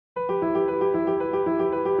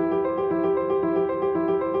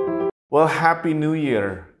Well, Happy New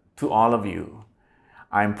Year to all of you.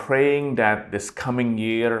 I'm praying that this coming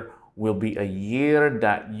year will be a year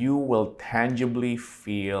that you will tangibly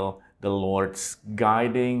feel the Lord's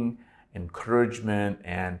guiding, encouragement,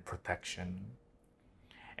 and protection.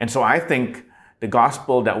 And so I think the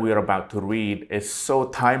gospel that we are about to read is so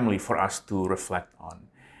timely for us to reflect on.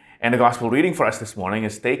 And the gospel reading for us this morning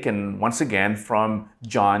is taken once again from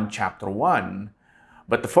John chapter 1.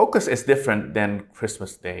 But the focus is different than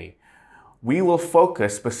Christmas Day. We will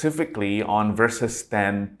focus specifically on verses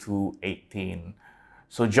 10 to 18.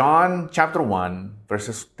 So John chapter 1,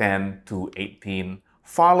 verses 10 to 18.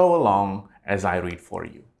 Follow along as I read for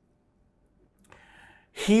you.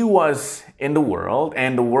 He was in the world,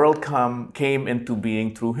 and the world came into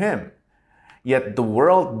being through him. Yet the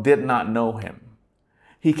world did not know him.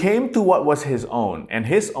 He came to what was his own, and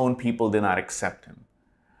his own people did not accept him.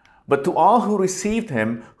 But to all who received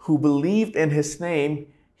him, who believed in his name,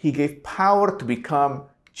 he gave power to become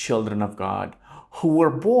children of God, who were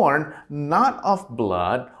born not of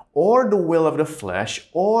blood or the will of the flesh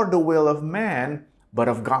or the will of man, but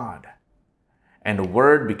of God. And the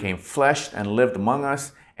Word became flesh and lived among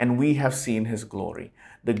us, and we have seen his glory,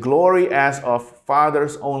 the glory as of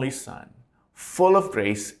Father's only Son, full of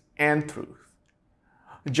grace and truth.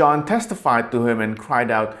 John testified to him and cried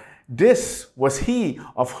out, "This was he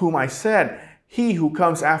of whom I said, 'He who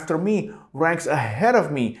comes after me ranks ahead of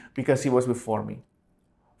me because he was before me.'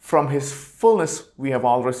 From his fullness we have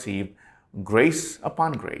all received grace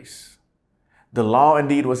upon grace. The law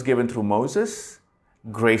indeed was given through Moses.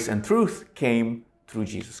 Grace and truth came through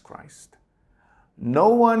Jesus Christ. No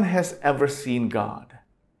one has ever seen God.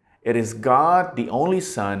 It is God, the only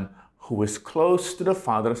Son, who is close to the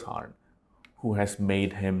Father's heart, who has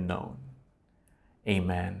made him known."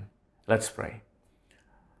 Amen. Let's pray.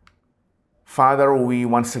 Father, we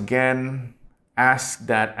once again ask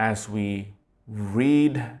that as we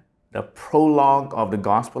read the prologue of the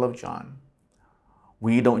Gospel of John,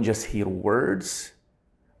 we don't just hear words,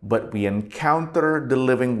 but we encounter the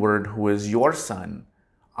living Word who is your Son,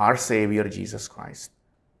 our Savior, Jesus Christ.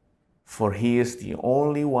 For he is the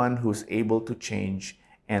only one who is able to change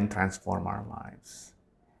and transform our lives.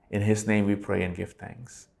 In his name we pray and give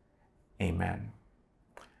thanks. Amen.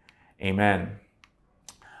 Amen.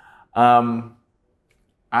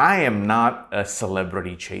 I am not a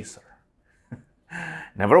celebrity chaser.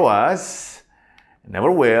 Never was, never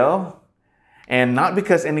will. And not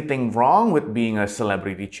because anything wrong with being a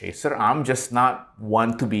celebrity chaser. I'm just not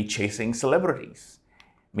one to be chasing celebrities.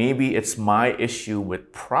 Maybe it's my issue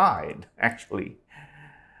with pride, actually.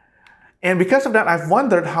 And because of that, I've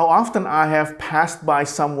wondered how often I have passed by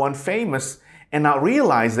someone famous and not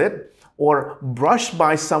realized it, or brushed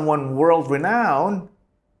by someone world-renowned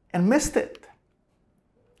and missed it.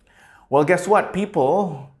 Well, guess what?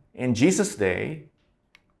 People in Jesus' day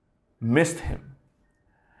missed him.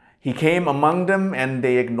 He came among them and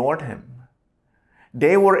they ignored him.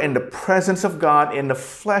 They were in the presence of God in the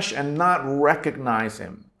flesh and not recognize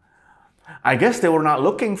him. I guess they were not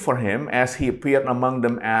looking for him as he appeared among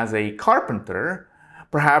them as a carpenter.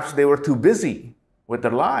 Perhaps they were too busy with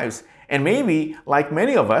their lives. And maybe, like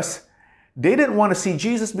many of us, they didn't want to see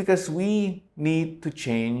Jesus because they need to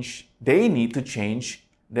change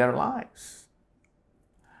their lives.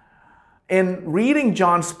 In reading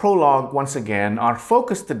John's prologue once again, our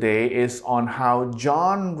focus today is on how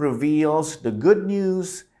John reveals the good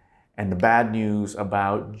news and the bad news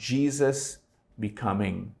about Jesus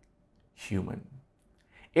becoming human.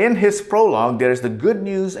 In his prologue, there is the good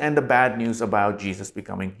news and the bad news about Jesus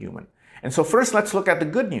becoming human. And so first, let's look at the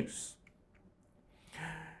good news.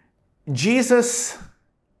 Jesus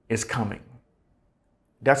is coming.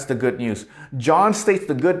 That's the good news. John states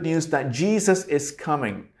the good news that Jesus is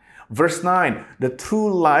coming. Verse 9, the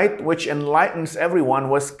true light which enlightens everyone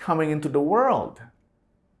was coming into the world.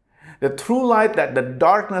 The true light that the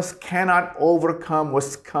darkness cannot overcome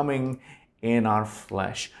was coming in our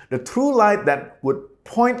flesh. The true light that would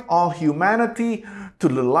point all humanity to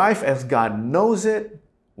the life as God knows it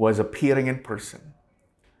was appearing in person.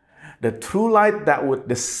 The true light that would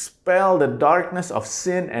dispel the darkness of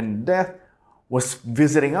sin and death was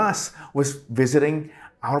visiting us, was visiting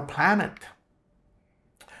our planet.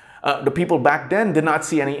 The people back then did not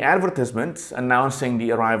see any advertisements announcing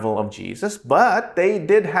the arrival of Jesus, but they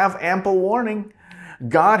did have ample warning.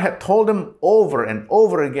 God had told them over and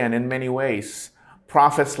over again in many ways.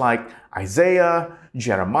 Prophets like Isaiah,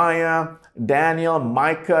 Jeremiah, Daniel,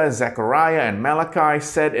 Micah, Zechariah, and Malachi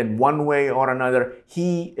said in one way or another,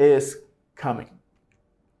 he is coming.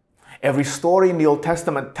 Every story in the Old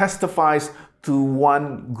Testament testifies to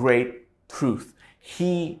one great truth.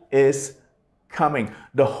 He is coming.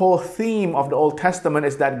 The whole theme of the Old Testament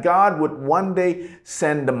is that God would one day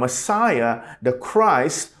send the Messiah, the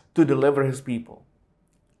Christ, to deliver his people.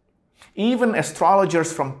 Even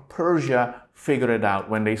astrologers from Persia figured it out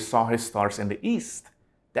when they saw his stars in the east,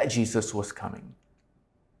 that Jesus was coming.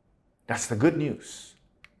 That's the good news.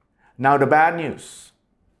 Now the bad news.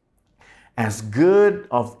 As good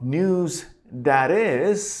of news that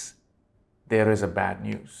is, there is a bad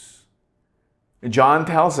news. John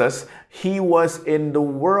tells us he was in the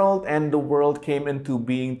world and the world came into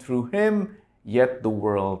being through him, yet the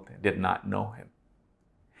world did not know him.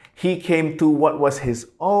 He came to what was his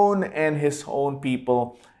own and his own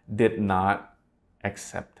people did not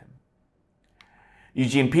accept him.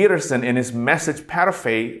 Eugene Peterson, in his Message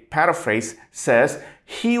paraphrase, says,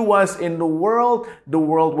 he was in the world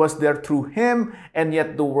was there through him, and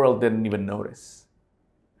yet the world didn't even notice.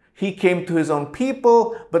 He came to his own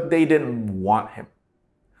people, but they didn't want him.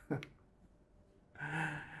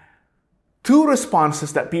 Two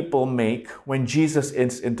responses that people make when Jesus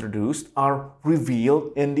is introduced are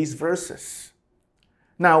revealed in these verses.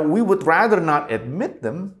 Now, we would rather not admit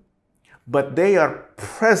them, but they are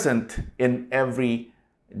present in every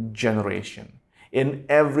generation, in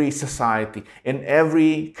every society, in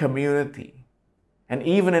every community, and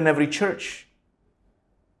even in every church.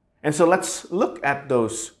 And so let's look at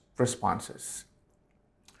those responses.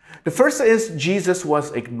 The first is Jesus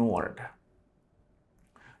was ignored.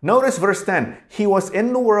 Notice verse 10, he was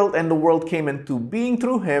in the world and the world came into being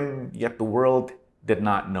through him, yet the world did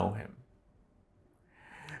not know him.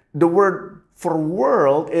 The word for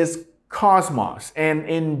world is cosmos, and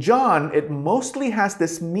in John, it mostly has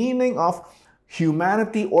this meaning of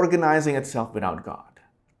humanity organizing itself without God.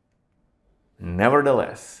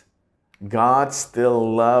 Nevertheless, God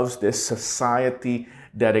still loves this society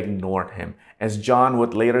that ignored him, as John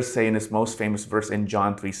would later say in his most famous verse in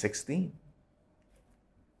John 3:16.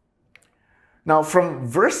 Now, from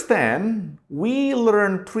verse 10, we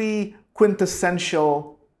learn three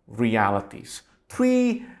quintessential realities,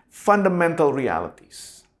 three fundamental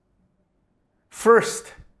realities.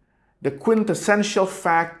 First, the quintessential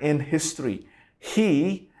fact in history.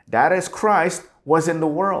 He, that is Christ, was in the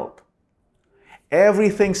world.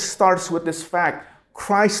 Everything starts with this fact.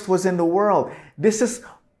 Christ was in the world. This is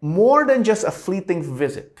more than just a fleeting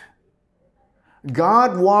visit.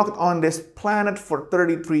 God walked on this planet for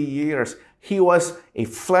 33 years. He was a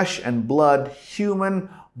flesh and blood human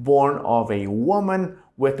born of a woman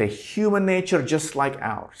with a human nature just like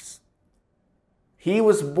ours. He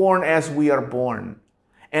was born as we are born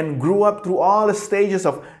and grew up through all the stages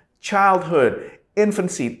of childhood,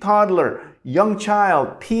 infancy, toddler, young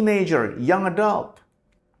child, teenager, young adult.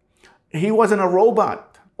 He wasn't a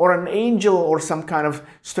robot or an angel or some kind of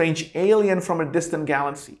strange alien from a distant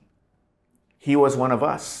galaxy. He was one of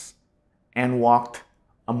us and walked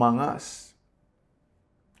among us.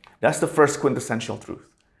 That's the first quintessential truth.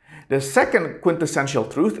 The second quintessential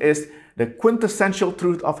truth is the quintessential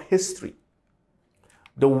truth of history.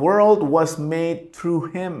 The world was made through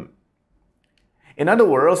him. In other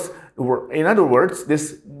words,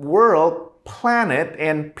 this world, planet,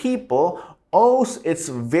 and people owes its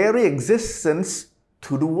very existence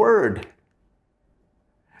to the Word.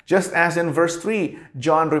 Just as in verse 3,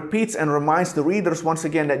 John repeats and reminds the readers once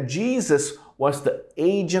again that Jesus was the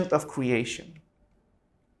agent of creation.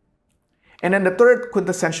 And then the third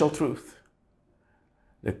quintessential truth,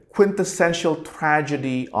 the quintessential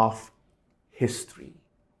tragedy of history.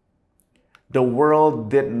 The world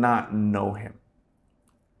did not know him.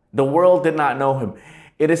 The world did not know him.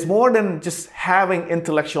 It is more than just having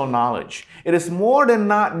intellectual knowledge. It is more than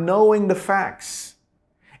not knowing the facts.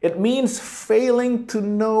 It means failing to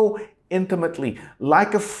know intimately,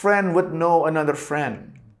 like a friend would know another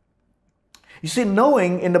friend. You see,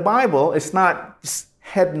 knowing in the Bible is not just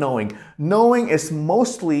head knowing. Knowing is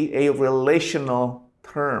mostly a relational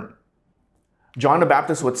term. John the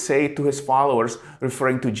Baptist would say to his followers,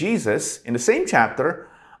 referring to Jesus in the same chapter,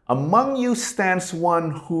 "Among you stands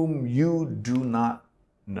one whom you do not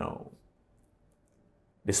know."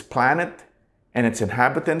 This planet and its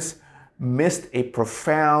inhabitants missed a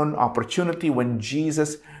profound opportunity when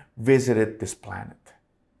Jesus visited this planet.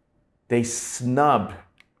 They snubbed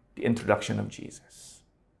the introduction of Jesus.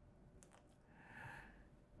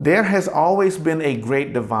 There has always been a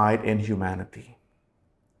great divide in humanity.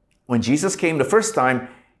 When Jesus came the first time,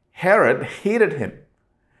 Herod hated him.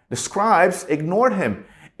 The scribes ignored him,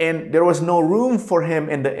 and there was no room for him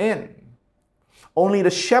in the inn. Only the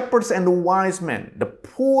shepherds and the wise men, the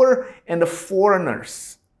poor and the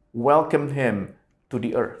foreigners, welcomed him to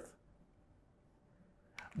the earth.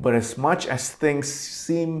 But as much as things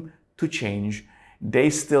seem to change, they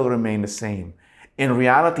still remain the same. In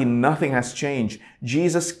reality, nothing has changed.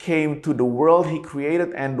 Jesus came to the world He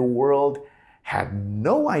created, and the world had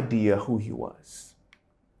no idea who He was.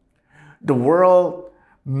 The world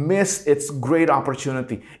missed its great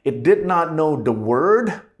opportunity. It did not know the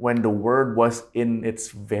Word when the Word was in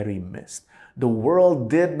its very midst. The world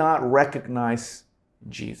did not recognize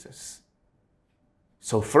Jesus.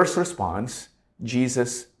 So first response,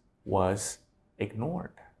 Jesus was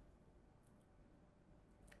ignored.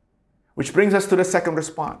 Which brings us to the second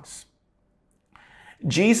response.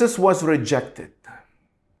 Jesus was rejected.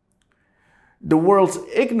 The world's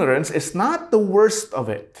ignorance is not the worst of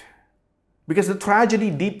it, because the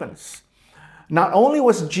tragedy deepens. Not only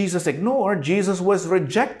was Jesus ignored, Jesus was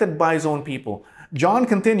rejected by His own people. John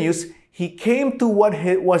continues, He came to what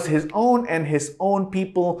was His own, and His own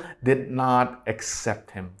people did not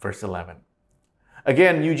accept Him. Verse 11.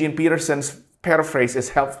 Again, Eugene Peterson's paraphrase is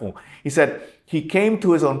helpful. He said, He came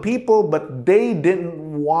to His own people, but they didn't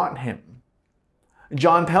want Him.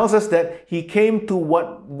 John tells us that He came to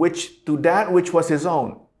that which was His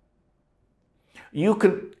own. You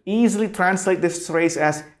could easily translate this phrase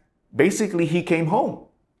as basically He came home.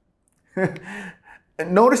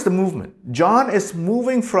 Notice the movement. John is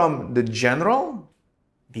moving from the general,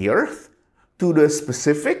 the earth, to the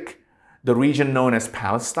specific, the region known as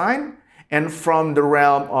Palestine, and from the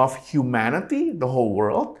realm of humanity, the whole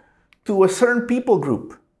world, to a certain people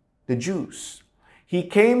group, the Jews. He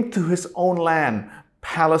came to His own land,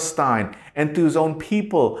 Palestine, and to His own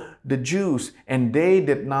people, the Jews, and they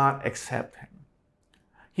did not accept Him.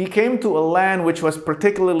 He came to a land which was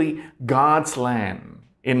particularly God's land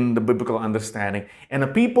in the biblical understanding, and a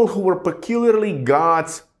people who were peculiarly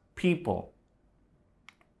God's people.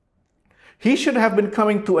 He should have been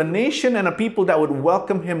coming to a nation and a people that would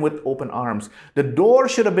welcome Him with open arms. The door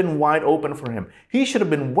should have been wide open for Him. He should have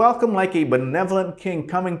been welcomed like a benevolent king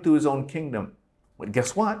coming to His own kingdom. But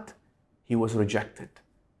guess what? He was rejected.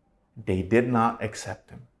 They did not accept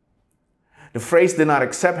Him. The phrase "did not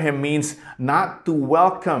accept Him" means not to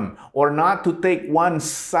welcome or not to take one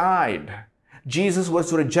side. Jesus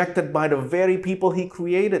was rejected by the very people He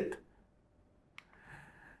created.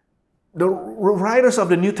 The writers of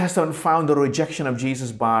the New Testament found the rejection of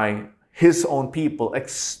Jesus by His own people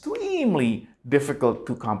extremely difficult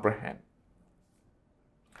to comprehend.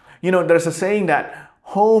 You know, there's a saying that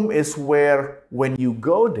home is where when you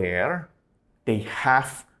go there, they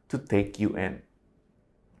have to take you in.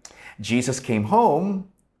 Jesus came home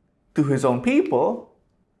to His own people,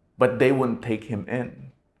 but they wouldn't take Him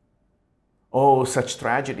in. Oh, such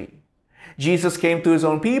tragedy. Jesus came to His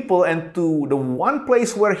own people and to the one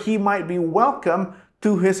place where He might be welcome,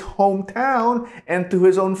 to His hometown and to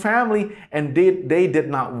His own family, and they did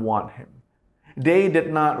not want Him. They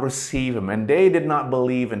did not receive Him, and they did not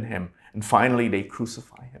believe in Him. And finally, they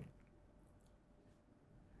crucify Him.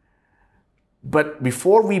 But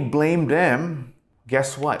before we blame them,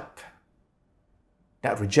 guess what?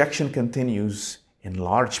 That rejection continues in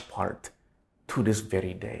large part to this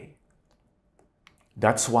very day.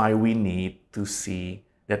 That's why we need to see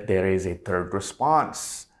that there is a third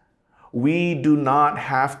response. We do not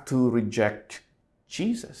have to reject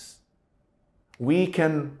Jesus. We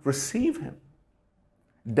can receive Him.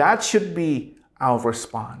 That should be our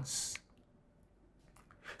response.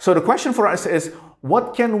 So the question for us is,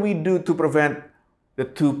 what can we do to prevent the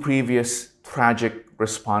two previous tragic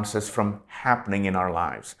responses from happening in our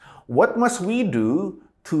lives? What must we do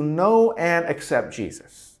to know and accept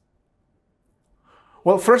Jesus?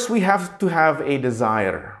 Well, first we have to have a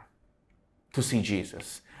desire to see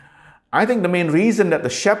Jesus. I think the main reason that the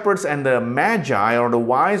shepherds and the magi or the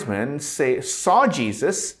wise men saw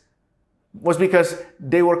Jesus was because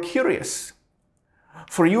they were curious.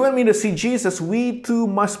 For you and me to see Jesus, we too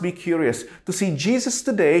must be curious. To see Jesus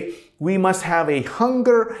today, we must have a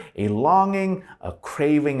hunger, a longing, a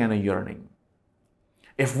craving, and a yearning.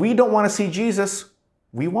 If we don't want to see Jesus,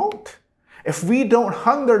 we won't. If we don't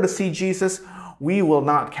hunger to see Jesus, we will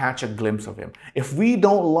not catch a glimpse of Him. If we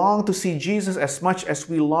don't long to see Jesus as much as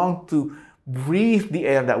we long to breathe the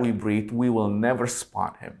air that we breathe, we will never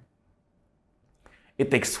spot Him. It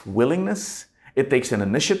takes willingness, it takes an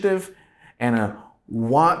initiative, and a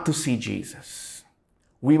want to see Jesus.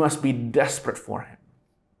 We must be desperate for Him.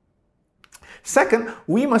 Second,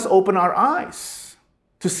 we must open our eyes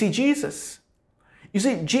to see Jesus. You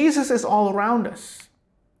see, Jesus is all around us,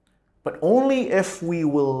 but only if we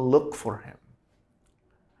will look for Him.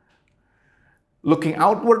 Looking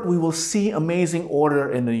outward, we will see amazing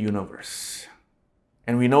order in the universe.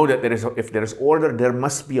 And we know that if there is order, there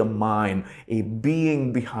must be a mind, a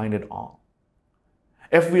being behind it all.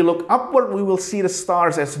 If we look upward, we will see the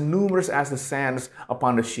stars as numerous as the sands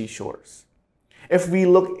upon the seashores. If we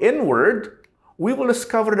look inward, we will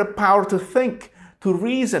discover the power to think, to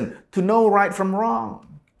reason, to know right from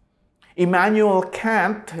wrong. Immanuel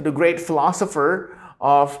Kant, the great philosopher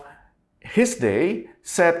of his day,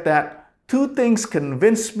 said that two things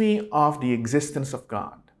convince me of the existence of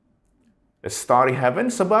God: the starry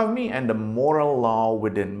heavens above me and the moral law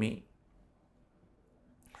within me.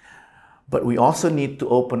 But we also need to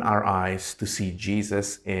open our eyes to see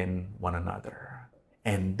Jesus in one another.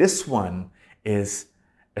 And this one is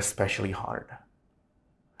especially hard.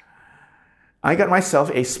 I got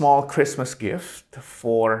myself a small Christmas gift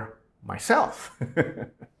for myself.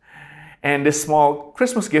 And this small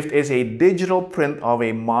Christmas gift is a digital print of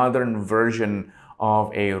a modern version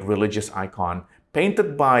of a religious icon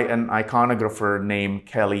painted by an iconographer named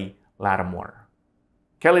Kelly Lattimore.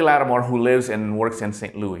 Kelly Lattimore, who lives and works in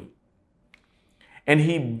St. Louis. And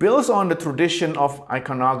he builds on the tradition of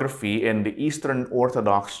iconography in the Eastern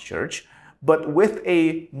Orthodox Church, but with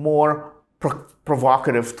a more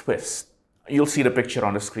provocative twist. You'll see the picture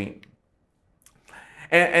on the screen.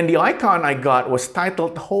 And the icon I got was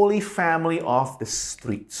titled Holy Family of the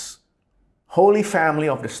Streets. Holy Family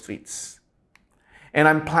of the Streets. And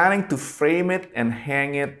I'm planning to frame it and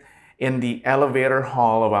hang it in the elevator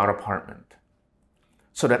hall of our apartment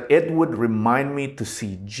so that it would remind me to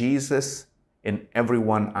see Jesus in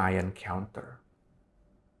everyone I encounter,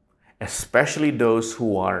 especially those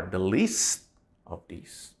who are the least of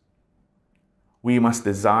these. We must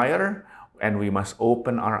desire and we must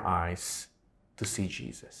open our eyes to see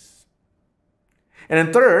Jesus. And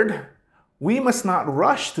then third, we must not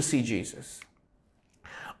rush to see Jesus.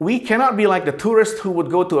 We cannot be like the tourist who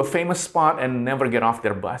would go to a famous spot and never get off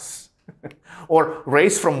their bus. Or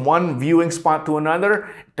race from one viewing spot to another,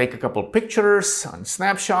 take a couple pictures and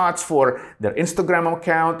snapshots for their Instagram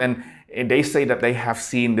account, and they say that they have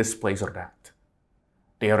seen this place or that.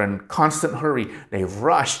 They are in constant hurry. They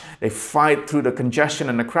rush. They fight through the congestion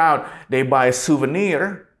and the crowd. They buy a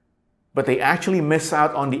souvenir, but they actually miss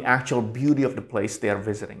out on the actual beauty of the place they are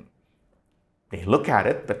visiting. They look at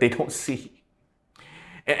it, but they don't see.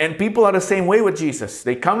 And people are the same way with Jesus.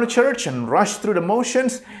 They come to church and rush through the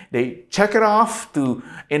motions. They check it off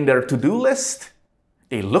in their to-do list.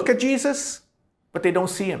 They look at Jesus, but they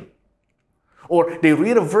don't see him. Or they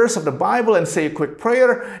read a verse of the Bible and say a quick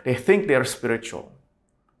prayer. They think they're spiritual.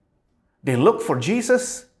 They look for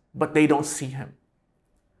Jesus, but they don't see him.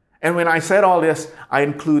 And when I said all this, I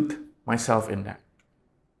include myself in that.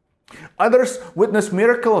 Others witness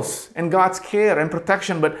miracles and God's care and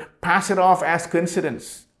protection, but pass it off as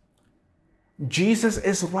coincidence. Jesus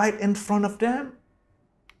is right in front of them.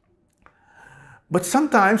 But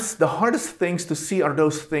sometimes the hardest things to see are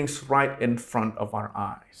those things right in front of our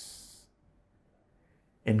eyes,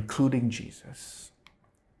 including Jesus.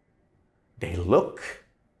 They look,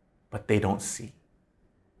 but they don't see.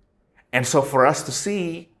 And so for us to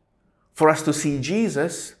see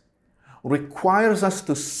Jesus requires us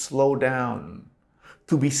to slow down,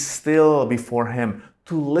 to be still before him,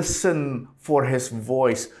 to listen for his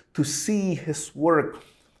voice, to see his work,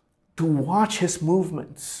 to watch his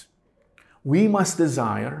movements. We must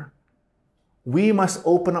desire, we must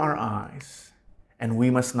open our eyes, and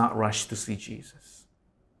we must not rush to see Jesus.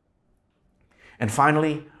 And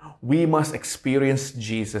finally, we must experience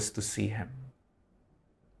Jesus to see him.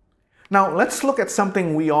 Now, let's look at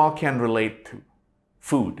something we all can relate to: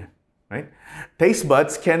 food. Right? Taste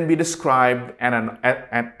buds can be described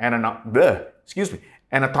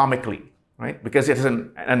anatomically, right? Because it is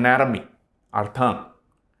an anatomy, our tongue.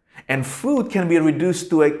 And food can be reduced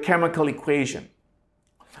to a chemical equation.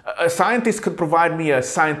 A scientist could provide me a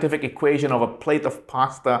scientific equation of a plate of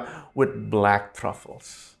pasta with black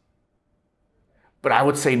truffles. But I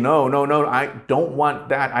would say, no, I don't want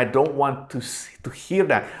that. I don't want to hear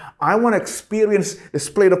that. I want to experience this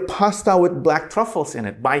plate of pasta with black truffles in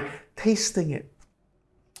it by tasting it.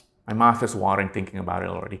 My mouth is watering thinking about it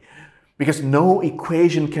already. Because no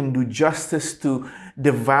equation can do justice to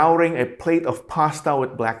devouring a plate of pasta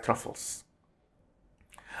with black truffles.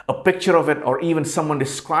 A picture of it or even someone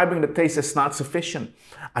describing the taste is not sufficient.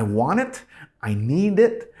 I want it, I need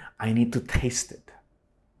to taste it.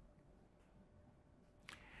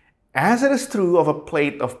 As it is true of a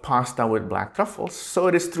plate of pasta with black truffles, so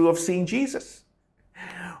it is true of seeing Jesus.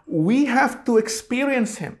 We have to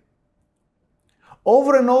experience him.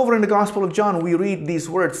 Over and over in the Gospel of John, we read these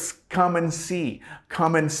words, come and see,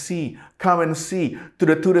 come and see, come and see. To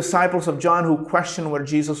the two disciples of John who questioned where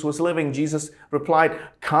Jesus was living, Jesus replied,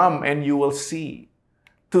 come and you will see.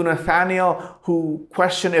 To Nathanael who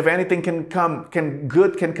questioned if anything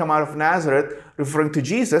good can come out of Nazareth, referring to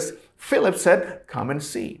Jesus, Philip said, come and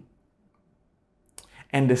see.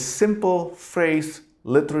 And the simple phrase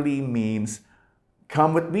literally means,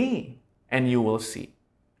 come with me and you will see.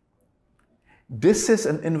 This is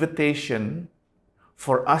an invitation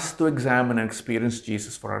for us to examine and experience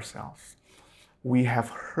Jesus for ourselves. We have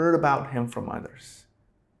heard about him from others.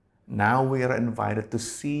 Now we are invited to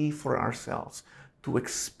see for ourselves, to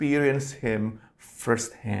experience him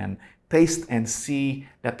firsthand, taste and see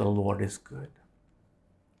that the Lord is good.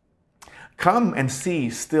 Come and see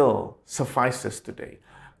still suffices today.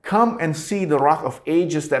 Come and see the Rock of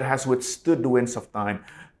Ages that has withstood the winds of time.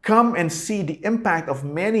 Come and see the impact of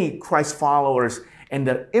many Christ followers and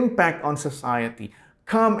their impact on society.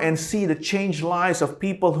 Come and see the changed lives of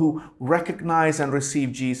people who recognize and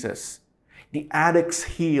receive Jesus. The addicts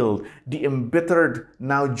healed, the embittered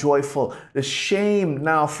now joyful, the shame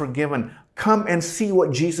now forgiven. Come and see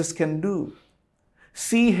what Jesus can do.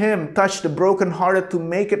 See him touch the brokenhearted to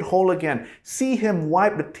make it whole again. See him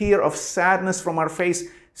wipe the tear of sadness from our face.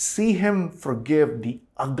 See him forgive the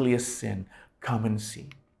ugliest sin. Come and see.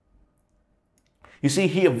 You see,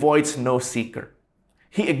 he avoids no seeker.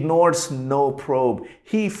 He ignores no probe.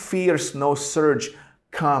 He fears no surge.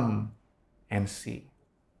 Come and see.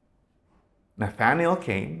 Nathanael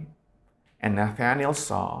came, and Nathanael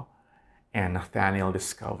saw, and Nathanael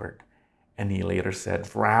discovered. And he later said,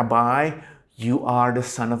 Rabbi, you are the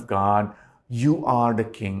Son of God. You are the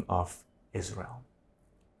King of Israel.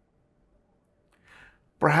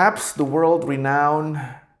 Perhaps the world-renowned,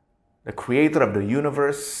 the creator of the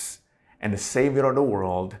universe, and the Savior of the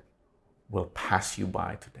world will pass you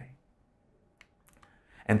by today.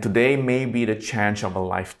 And today may be the chance of a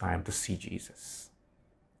lifetime to see Jesus.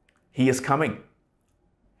 He is coming.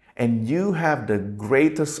 And you have the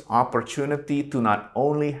greatest opportunity to not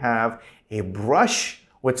only have a brush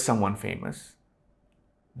with someone famous,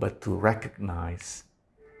 but to recognize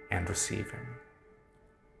and receive him.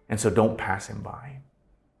 And so don't pass him by.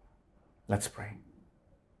 Let's pray.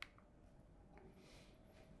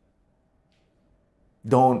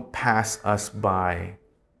 Don't pass us by,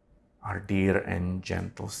 our dear and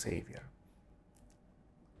gentle Savior.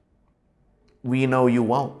 We know you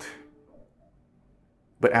won't.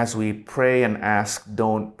 But as we pray and ask,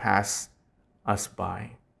 don't pass us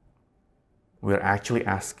by, we're actually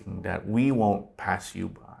asking that we won't pass you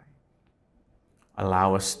by.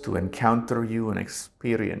 Allow us to encounter you and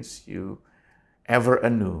experience you ever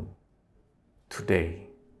anew today.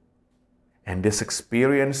 And this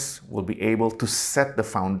experience will be able to set the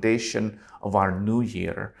foundation of our new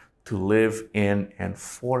year to live in and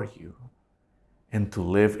for you, and to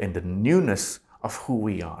live in the newness of who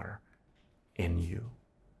we are in you.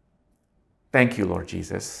 Thank you, Lord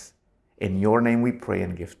Jesus. In your name we pray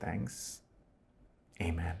and give thanks.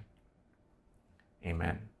 Amen.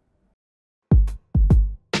 Amen.